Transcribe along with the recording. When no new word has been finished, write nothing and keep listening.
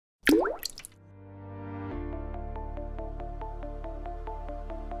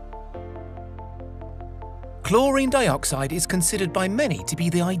Chlorine dioxide is considered by many to be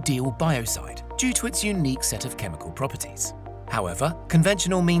the ideal biocide due to its unique set of chemical properties. However,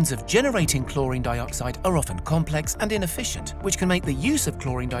 conventional means of generating chlorine dioxide are often complex and inefficient, which can make the use of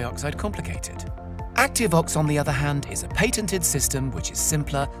chlorine dioxide complicated. Activ-Ox, on the other hand, is a patented system which is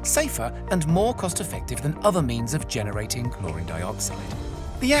simpler, safer, and more cost-effective than other means of generating chlorine dioxide.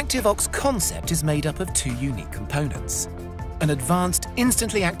 The Activ-Ox concept is made up of two unique components: an advanced,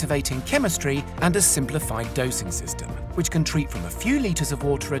 instantly activating chemistry and a simplified dosing system, which can treat from a few litres of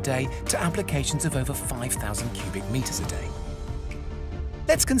water a day to applications of over 5,000 cubic metres a day.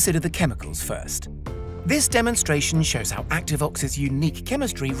 Let's consider the chemicals first. This demonstration shows how Activ-Ox's unique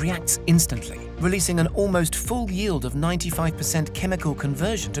chemistry reacts instantly, releasing an almost full yield of 95% chemical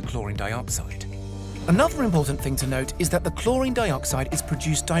conversion to chlorine dioxide. Another important thing to note is that the chlorine dioxide is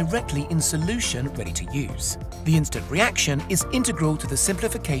produced directly in solution ready to use. The instant reaction is integral to the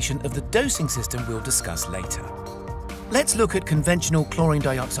simplification of the dosing system we'll discuss later. Let's look at conventional chlorine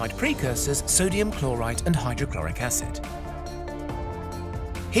dioxide precursors, sodium chloride and hydrochloric acid.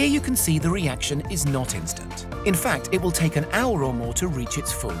 Here you can see the reaction is not instant. In fact, it will take an hour or more to reach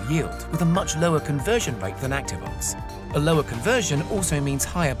its full yield, with a much lower conversion rate than Activ-Ox. A lower conversion also means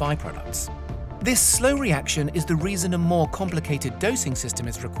higher byproducts. This slow reaction is the reason a more complicated dosing system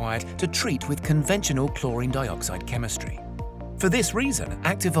is required to treat with conventional chlorine dioxide chemistry. For this reason,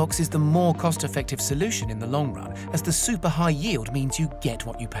 Activ-Ox is the more cost-effective solution in the long run, as the super high yield means you get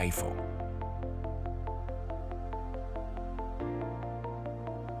what you pay for.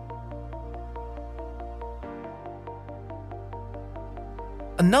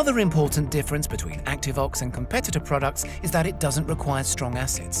 Another important difference between Activ-Ox and competitor products is that it doesn't require strong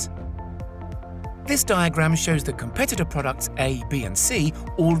acids. This diagram shows that competitor products A, B and C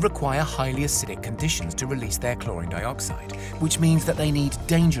all require highly acidic conditions to release their chlorine dioxide, which means that they need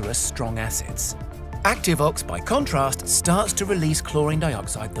dangerous strong acids. Activ-Ox, by contrast, starts to release chlorine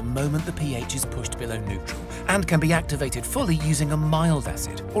dioxide the moment the pH is pushed below neutral and can be activated fully using a mild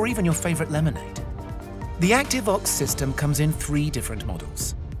acid or even your favorite lemonade. The Activ-Ox system comes in three different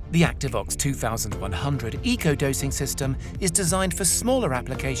models. The Activ-Ox 2100 eco-dosing system is designed for smaller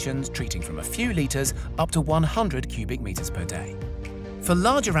applications, treating from a few litres up to 100 cubic metres per day. For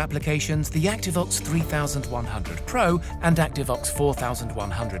larger applications, the Activ-Ox 3100 Pro and Activ-Ox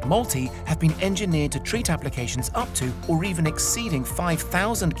 4100 Multi have been engineered to treat applications up to or even exceeding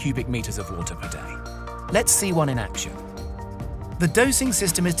 5,000 cubic metres of water per day. Let's see one in action. The dosing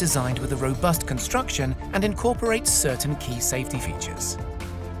system is designed with a robust construction and incorporates certain key safety features.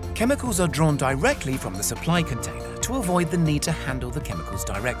 Chemicals are drawn directly from the supply container to avoid the need to handle the chemicals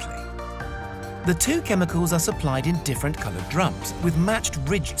directly. The two chemicals are supplied in different coloured drums with matched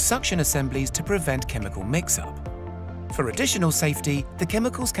ridged suction assemblies to prevent chemical mix-up. For additional safety, the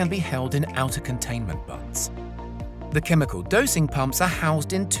chemicals can be held in outer containment bunds. The chemical dosing pumps are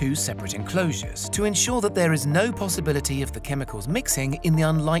housed in two separate enclosures to ensure that there is no possibility of the chemicals mixing in the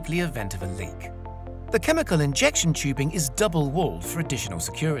unlikely event of a leak. The chemical injection tubing is double-walled for additional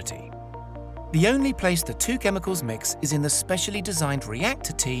security. The only place the two chemicals mix is in the specially designed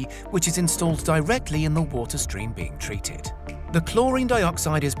reactor T, which is installed directly in the water stream being treated. The chlorine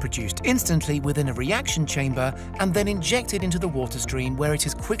dioxide is produced instantly within a reaction chamber and then injected into the water stream, where it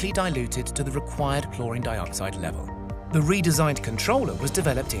is quickly diluted to the required chlorine dioxide level. The redesigned controller was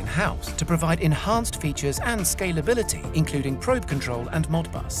developed in-house to provide enhanced features and scalability, including probe control and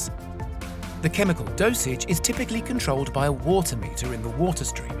Modbus. The chemical dosage is typically controlled by a water meter in the water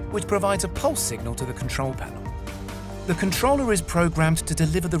stream, which provides a pulse signal to the control panel. The controller is programmed to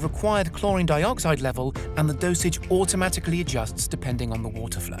deliver the required chlorine dioxide level, and the dosage automatically adjusts depending on the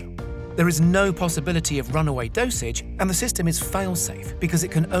water flow. There is no possibility of runaway dosage, and the system is fail-safe because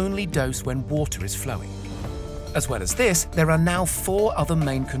it can only dose when water is flowing. As well as this, there are now 4 other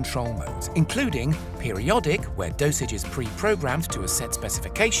main control modes, including periodic, where dosage is pre-programmed to a set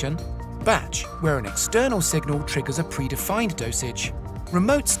specification, batch, where an external signal triggers a predefined dosage,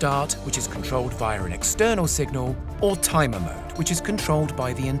 remote start, which is controlled via an external signal, or timer mode, which is controlled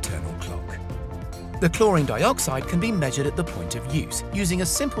by the internal clock. The chlorine dioxide can be measured at the point of use using a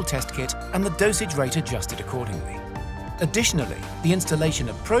simple test kit and the dosage rate adjusted accordingly. Additionally, the installation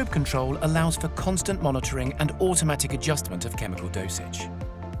of probe control allows for constant monitoring and automatic adjustment of chemical dosage.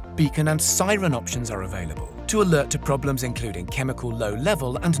 Beacon and siren options are available to alert to problems including chemical low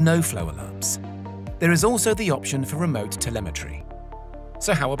level and no flow alarms. There is also the option for remote telemetry.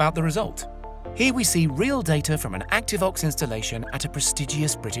 So how about the result? Here we see real data from an Activ-Ox installation at a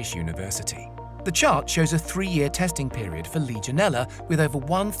prestigious British university. The chart shows a 3-year testing period for Legionella with over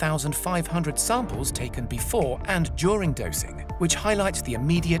 1,500 samples taken before and during dosing, which highlights the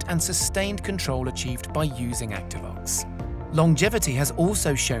immediate and sustained control achieved by using Activ-Ox. Longevity has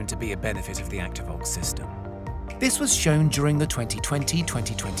also shown to be a benefit of the Activ-Ox system. This was shown during the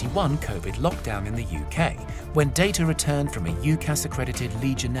 2020-2021 COVID lockdown in the UK, when data returned from a UCAS-accredited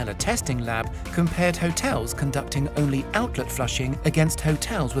Legionella testing lab compared hotels conducting only outlet flushing against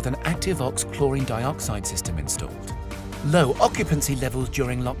hotels with an Activ-Ox chlorine dioxide system installed. Low occupancy levels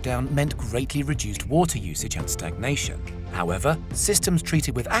during lockdown meant greatly reduced water usage and stagnation. However, systems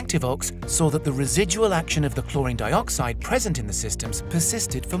treated with Activ-Ox saw that the residual action of the chlorine dioxide present in the systems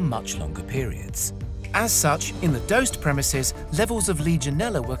persisted for much longer periods. As such, in the dosed premises, levels of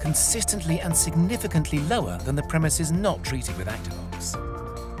Legionella were consistently and significantly lower than the premises not treated with Activ-Ox.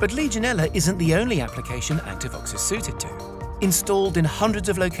 But Legionella isn't the only application Activ-Ox is suited to. Installed in hundreds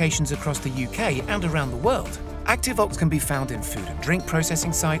of locations across the UK and around the world, Activ-Ox can be found in food and drink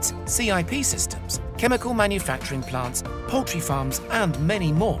processing sites, CIP systems, chemical manufacturing plants, poultry farms, and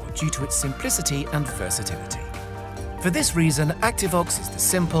many more due to its simplicity and versatility. For this reason, Activ-Ox is the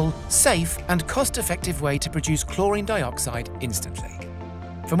simple, safe, and cost-effective way to produce chlorine dioxide instantly.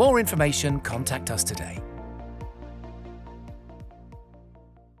 For more information, contact us today.